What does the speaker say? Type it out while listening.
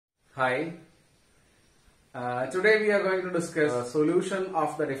Hi. Today we are going to discuss a solution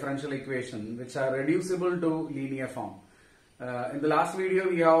of the differential equation which are reducible to linear form. In the last video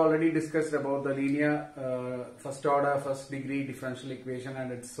we have already discussed about the linear first order first degree differential equation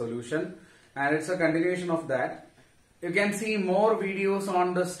and its solution, and it's a continuation of that. You can see more videos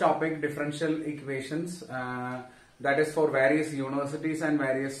on this topic, differential equations, that is for various universities and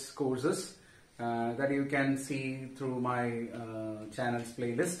various courses that you can see through my channel's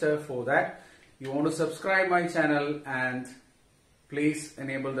playlist. For that, you want to subscribe my channel and please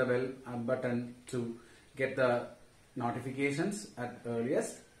enable the bell button to get the notifications at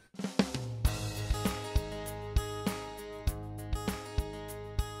earliest.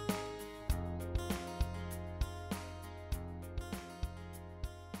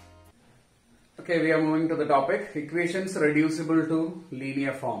 Okay, we are moving to the topic, equations reducible to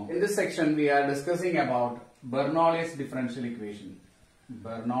linear form. In this section, we are discussing about Bernoullis differential equation.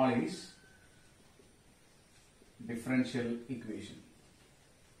 Bernoullis differential equation.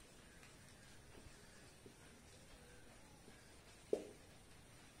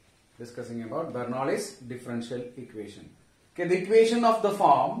 Discussing about Bernoullis differential equation. Okay, the equation of the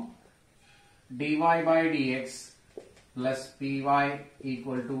form dy by dx plus py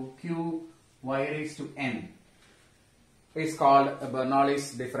equal to q y raised to n is called a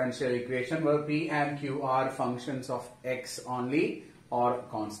Bernoullis differential equation, where p and q are functions of x only or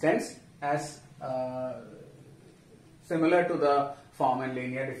constants, as similar to the form in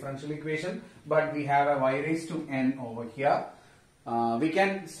linear differential equation, but we have a y raised to n over here. We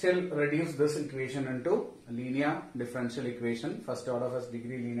can still reduce this equation into a linear differential equation, first order first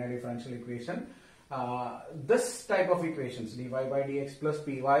degree linear differential equation. This type of equations, dy by dx plus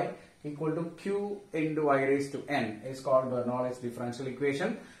py equal to q into y raised to n, is called Bernoullis differential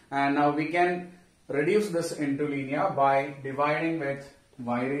equation. And now we can reduce this into linear by dividing with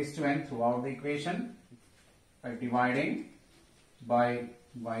y raised to n throughout the equation. By dividing by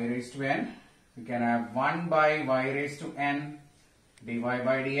y raised to n, we can have 1 by y raised to n dy by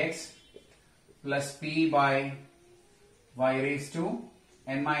dx plus p by y raised to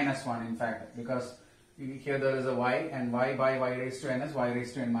n minus 1, in fact, because here there is a y, and y by y raised to n is y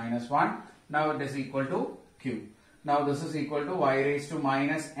raised to n minus 1. Now it is equal to q. Now this is equal to y raised to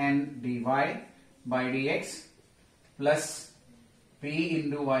minus n dy by dx plus p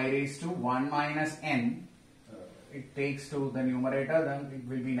into y raised to 1 minus n. It takes to the numerator, then it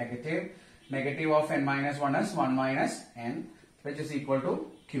will be negative. Negative of n minus 1 is 1 minus n, which is equal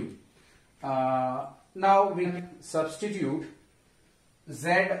to q. Now we substitute z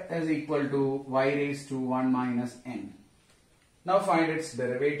is equal to y raised to 1 minus n. Now find its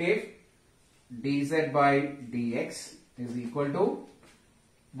derivative. Dz by dx is equal to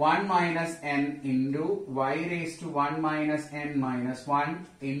 1 minus n into y raised to 1 minus n minus 1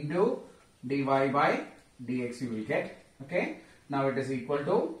 into dy by dx you will get. Okay. Now it is equal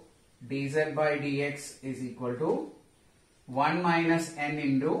to dz by dx is equal to 1 minus n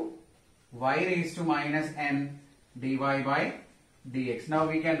into y raised to minus n dy by dx. Now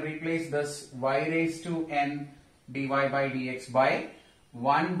we can replace this y raised to n dy by dx by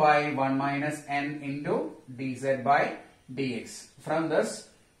 1 by 1 minus n into dz by dx. From this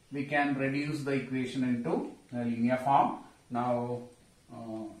we can reduce the equation into a linear form. Now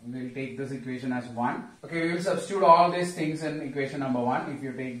we will take this equation as 1. Okay, we will substitute all these things in equation number 1. If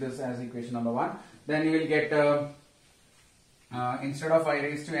you take this as equation number 1, then you will get instead of y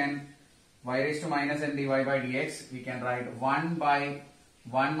raised to n, y raised to minus n dy by dx, we can write 1 by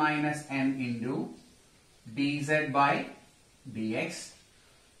 1 minus n into dz by dx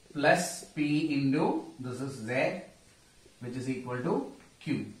plus p into, this is z, which is equal to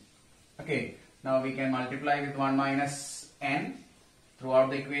q. Okay, now we can multiply with 1 minus n throughout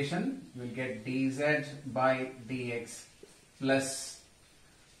the equation. You will get dz by dx plus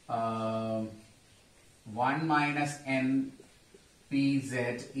 1 minus n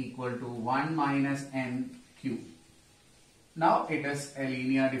pz equal to 1 minus n q. Now it is a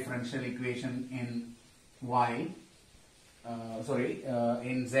linear differential equation in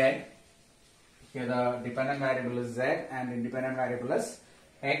in z. Here the dependent variable is z and independent variable is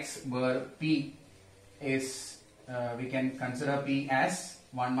x, where p is, we can consider p as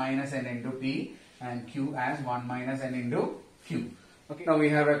 1 minus n into p and q as 1 minus n into q. Okay. Now we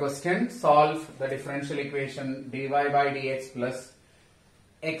have a question. Solve the differential equation dy by dx plus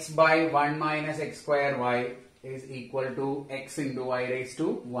x by 1 minus x square y is equal to x into y raised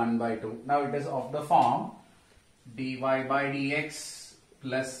to 1 by 2. Now it is of the form dy by dx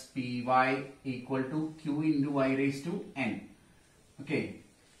plus py equal to q into y raised to n. Okay.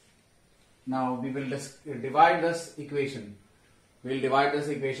 Now we will divide this equation. We will divide this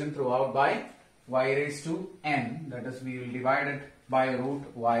equation throughout by y raised to n, that is we will divide it by root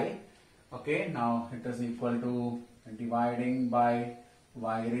y. Okay, now it is equal to dividing by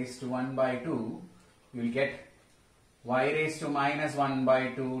y raised to 1 by 2, you will get y raised to minus 1 by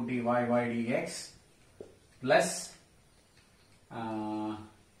 2 dy by dx plus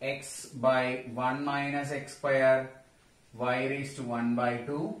x by 1 minus x square y raised to 1 by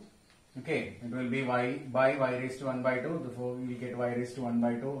 2. Okay, it will be y by y raised to 1 by 2, therefore we will get y raised to 1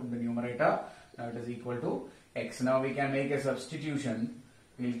 by 2 in the numerator. Now it is equal to x. Now we can make a substitution.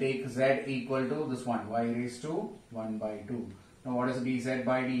 We will take z equal to this one, y raised to 1 by 2. Now what is dz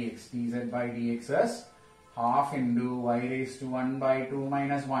by dx? dz by dx is half into y raised to 1 by 2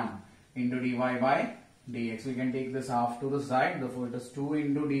 minus 1 into dy by dx. We can take this half to the side, therefore it is 2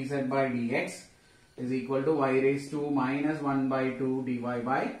 into dz by dx is equal to y raised to minus 1 by 2 dy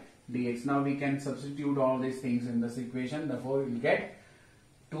by dx. Now we can substitute all these things in this equation, therefore we will get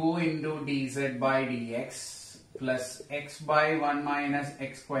 2 into dz by dx plus x by 1 minus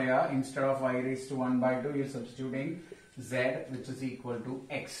x square. Instead of y raised to 1 by 2, you are substituting z, which is equal to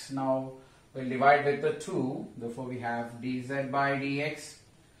x. Now we will divide with the 2, therefore we have dz by dx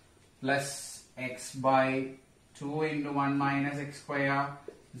plus x by 2 into 1 minus x square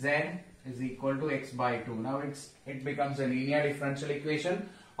z is equal to x by 2. Now it becomes a linear differential equation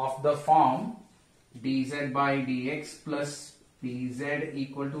of the form dz by dx plus pz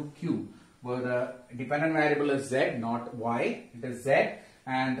equal to q, where the dependent variable is z, not y, it is z,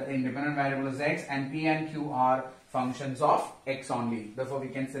 and the independent variable is x, and p and q are functions of x only. Therefore we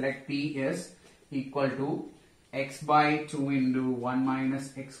can select p is equal to x by 2 into 1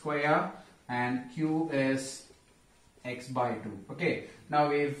 minus x square and q is x by 2. Okay, now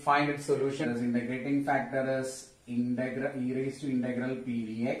we find its solution. As integrating factor is integral e raised to integral p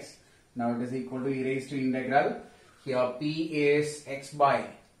dx. Now it is equal to e raised to integral. Here p is x by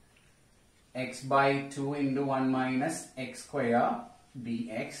 2 into 1 minus x square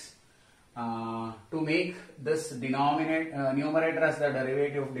dx. To make this numerator as the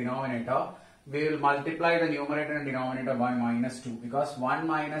derivative of denominator, we will multiply the numerator and denominator by minus 2, because 1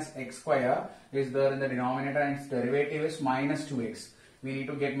 minus x square is there in the denominator and its derivative is minus 2x. We need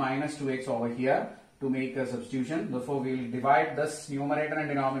to get minus 2x over here to make a substitution. Therefore we will divide this numerator and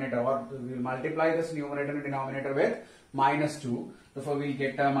denominator, or we will multiply this numerator and denominator with minus 2. Therefore we will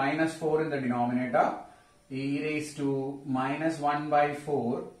get a minus 4 in the denominator, e raised to minus 1 by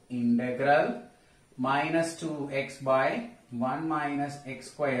 4 integral minus 2x by 1 minus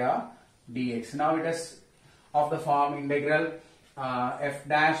x square dx. Now it is of the form integral f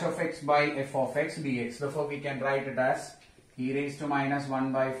dash of x by f of x dx. Therefore we can write it as e raised to minus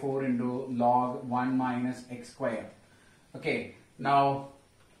 1 by 4 into log 1 minus x square. Okay, now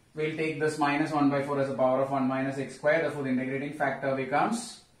we will take this minus 1 by 4 as a power of 1 minus x square. Therefore the integrating factor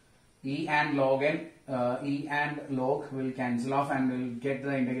becomes e and log n. E and log will cancel off and we will get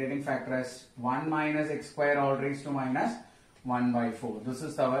the integrating factor as 1 minus x square all raised to minus 1 by 4. This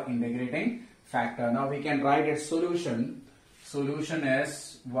is our integrating factor. Now we can write its solution. Solution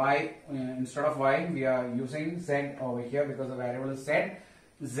is y, instead of y we are using z over here because the variable is z.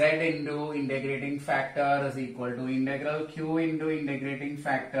 Z into integrating factor is equal to integral q into integrating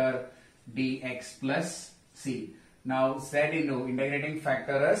factor dx plus c. Now z into integrating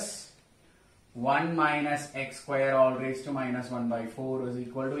factor is 1 minus x square all raised to minus 1 by 4 is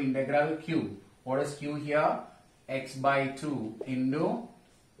equal to integral q. What is q here? X by 2 into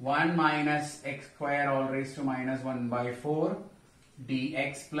 1 minus x square all raised to minus 1 by 4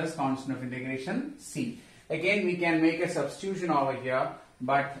 dx plus constant of integration c. Again we can make a substitution over here,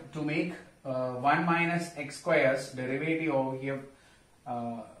 but to make 1 minus x square's derivative over here,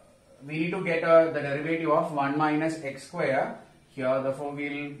 we need to get the derivative of 1 minus x square here. Therefore we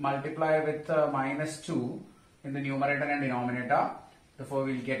will multiply with minus 2 in the numerator and denominator. Therefore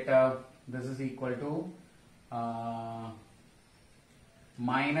we will get this is equal to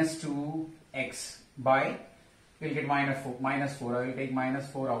minus 2x by, we will get minus 4. I will take minus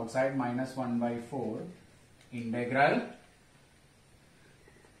 4 outside, minus 1 by 4 integral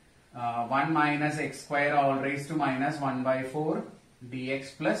 1 minus x square all raised to minus 1 by 4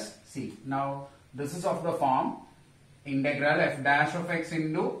 dx plus c. Now this is of the form integral f dash of x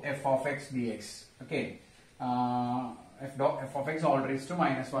into f of x dx. Okay, f of x all raised to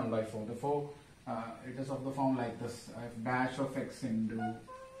minus 1 by 4. Therefore it is of the form like this, f dash of x into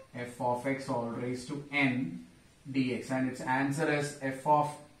f of x all raised to n dx, and its answer is f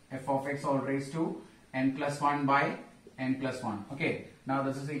of x all raised to n plus 1 by n plus 1. Okay, now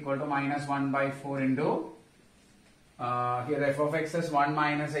this is equal to minus 1 by 4 into here f of x is 1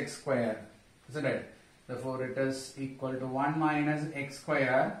 minus x square, isn't it? Therefore, it is equal to 1 minus x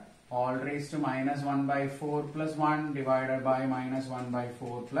square all raised to minus 1 by 4 plus 1 divided by minus 1 by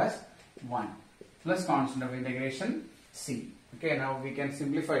 4 plus 1 plus constant of integration c. Okay, now we can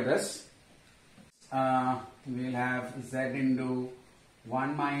simplify this. We will have z into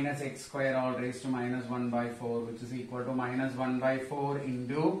 1 minus x square all raised to minus 1 by 4, which is equal to minus 1 by 4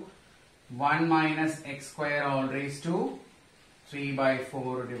 into 1 minus x square all raised to 3 by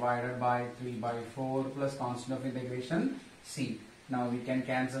 4 divided by 3 by 4 plus constant of integration c. Now we can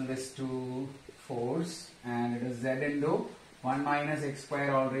cancel this to 4's, and it is z into 1 minus x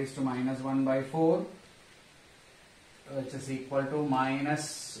square all raised to minus 1 by 4, which is equal to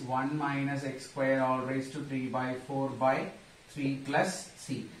minus 1 minus x square all raised to 3 by 4 by 3 plus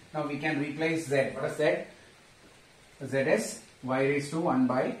c. Now we can replace z. What is z? Z is y raised to 1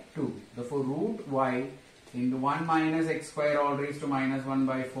 by 2. Therefore, root y into 1 minus x square all raised to minus 1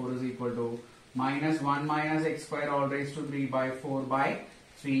 by 4 is equal to minus 1 minus x square all raised to 3 by 4 by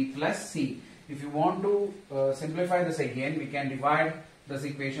 3 plus c. If you want to simplify this again, we can divide this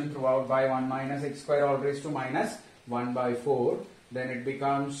equation throughout by 1 minus x square all raised to minus 1 by 4. Then it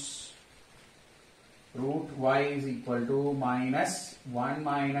becomes root y is equal to minus 1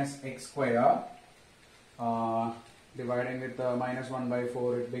 minus x square dividing with minus 1 by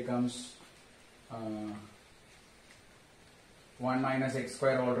 4, it becomes 1 minus x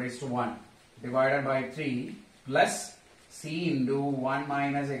square all raised to 1 divided by 3 plus c into 1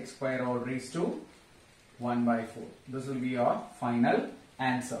 minus x square all raised to 1 by 4. This will be your final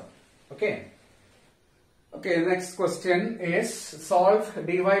answer. Okay. Okay, the next question is solve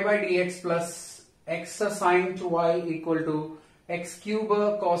dy by dx plus x sine 2y equal to x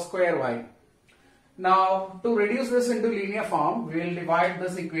cube cos square y. Now, to reduce this into linear form, we will divide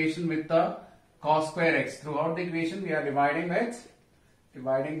this equation with the cos square x. Throughout the equation, we are dividing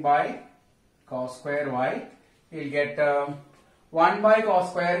by cos square y. We will get 1 by cos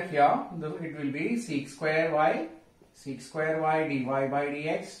square here. It will be sec square y dy by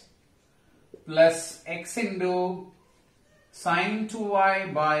dx plus x into sine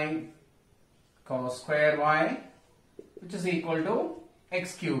 2y by cos square y, which is equal to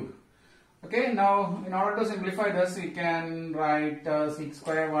x cube. Okay, now in order to simplify this, we can write sec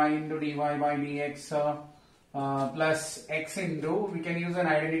square y into dy by dx plus x into, we can use an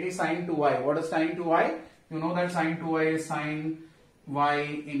identity sine 2y. What is sine 2y? You know that sine 2y is sine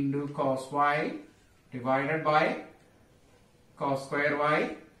y into cos y divided by cos square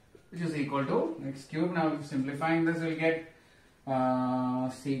y, which is equal to x cube. Now simplifying this, we will get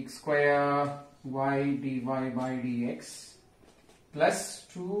sec square y dy by dx plus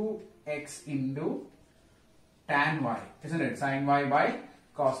 2x into tan y, isn't it? Sin y by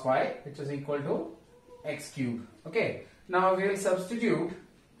cos y, which is equal to x cube. Okay, now we will substitute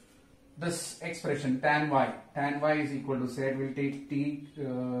this expression tan y. Tan y is equal to z. We will take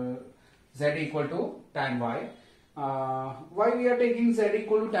z equal to tan y. Why we are taking z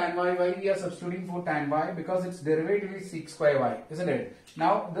equal to tan y? Why we are substituting for tan y? Because its derivative is sec square y, isn't it?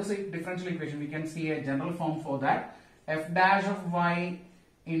 Now this differential equation, we can see a general form for that. F dash of y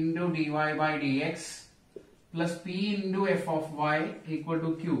into dy by dx plus p into f of y equal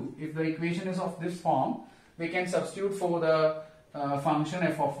to q. If the equation is of this form, we can substitute for the function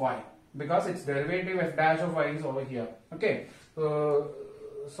f of y, because its derivative f dash of y is over here. Okay,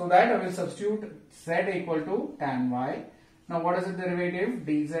 so that I will substitute z equal to tan y. Now what is the derivative?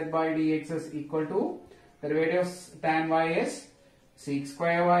 Dz by dx is equal to, derivative of tan y is sec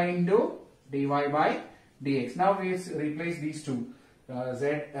square y into dy by dx. Now we replace these two,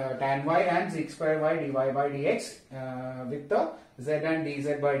 tan y and sec square y dy by dx with the z and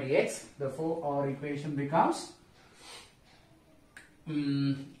dz by dx. Therefore our equation becomes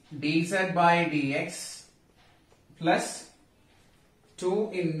dz by dx plus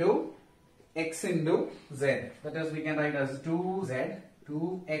 2 into x into z. That is, we can write as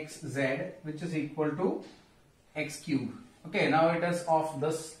 2xz, which is equal to x cube. Okay, now it is of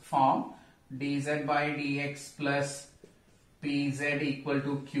this form, dz by dx plus pz equal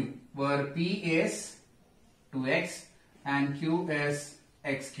to q, where p is 2x and q is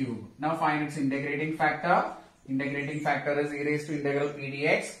x cube. Now find its integrating factor. Integrating factor is e raised to integral p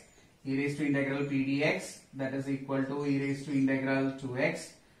dx. E raised to integral p dx, that is equal to e raised to integral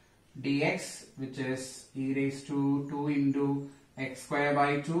 2x dx, which is e raised to 2 into x square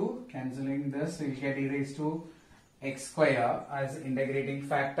by 2. Cancelling this, we will get e raised to x square as integrating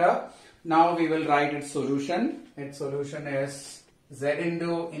factor. Now we will write its solution. Its solution is z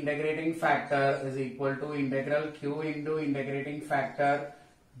into integrating factor is equal to integral q into integrating factor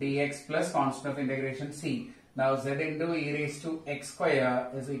dx plus constant of integration c. Now z into e raised to x square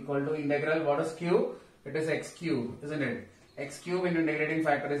is equal to integral, what is q? it is x cube, isn't it? X cube into integrating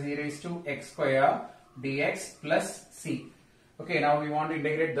factor is e raised to x square dx plus c. Okay, now we want to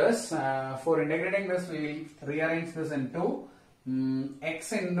integrate this. For integrating this, we will rearrange this into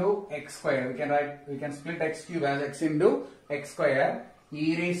x into x square. We can split x cube as x into x square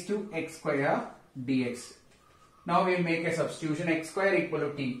e raised to x square dx. Now we will make a substitution. X square equal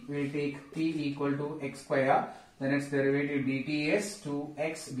to t. We will take t equal to x square. Then its derivative dt is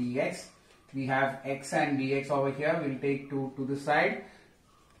 2x dx. We have x and dx over here. We will take 2 to the side.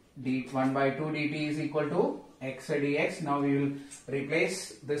 1 by 2 dt is equal to x dx. Now we will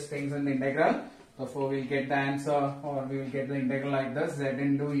replace these things in the integral. Therefore we will get the answer, or we will get the integral like this: z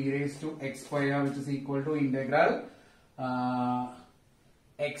into e raised to x square, which is equal to integral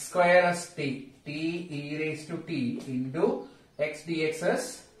x square as t e raised to t into x dx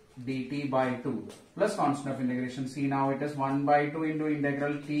as dt by 2 plus constant of integration. See, now it is 1 by 2 into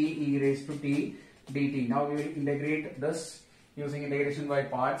integral t e raised to t dt. Now we will integrate this using integration by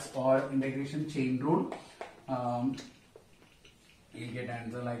parts or integration chain rule. You'll get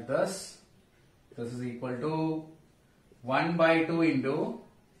answer like this. This is equal to 1 by 2 into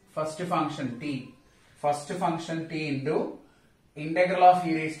first function t into integral of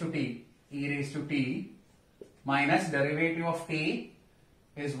e raised to t minus derivative of t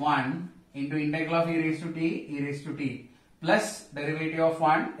is 1 into integral of e raised to t plus derivative of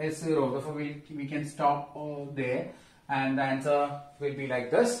 1 is 0. Therefore we can stop there, and the answer will be like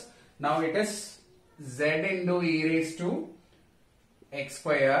this. Now it is z into e raised to x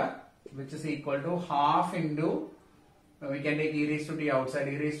square, which is equal to half into, we can take e raised to t outside,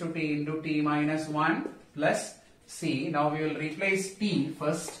 e raised to t into t minus 1 plus c. Now we will replace t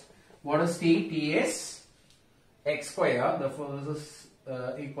first. What is t? T is x square. Therefore this is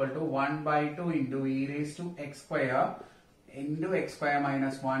equal to 1 by 2 into e raised to x square into x square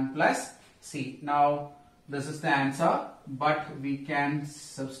minus 1 plus c. Now this is the answer, but we can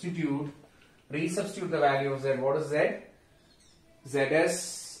resubstitute the value of z. What is z? Z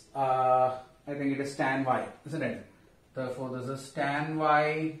is, I think it is tan y, isn't it? Therefore this is tan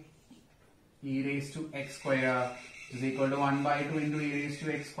y e raised to x square is equal to 1 by 2 into e raised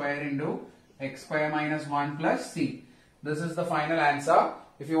to x square into x square minus 1 plus c. This is the final answer.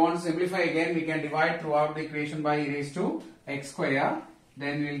 If you want to simplify again, we can divide throughout the equation by e raised to x square.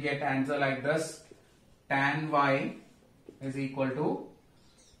 Then we will get answer like this: tan y is equal to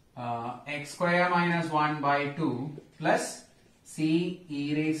x square minus 1 by 2 plus c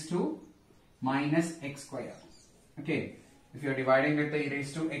e raised to minus x square. Okay. If you are dividing with the e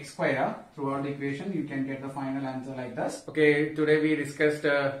raised to x square throughout the equation, you can get the final answer like this. Okay, today we discussed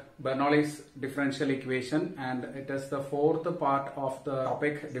Bernoullis differential equation, and it is the fourth part of the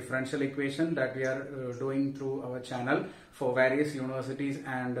topic differential equation that we are doing through our channel for various universities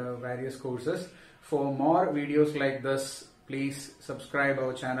and various courses. For more videos like this, please subscribe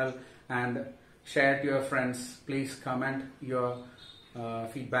our channel and share to your friends. Please comment your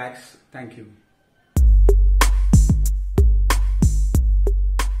feedbacks. Thank you.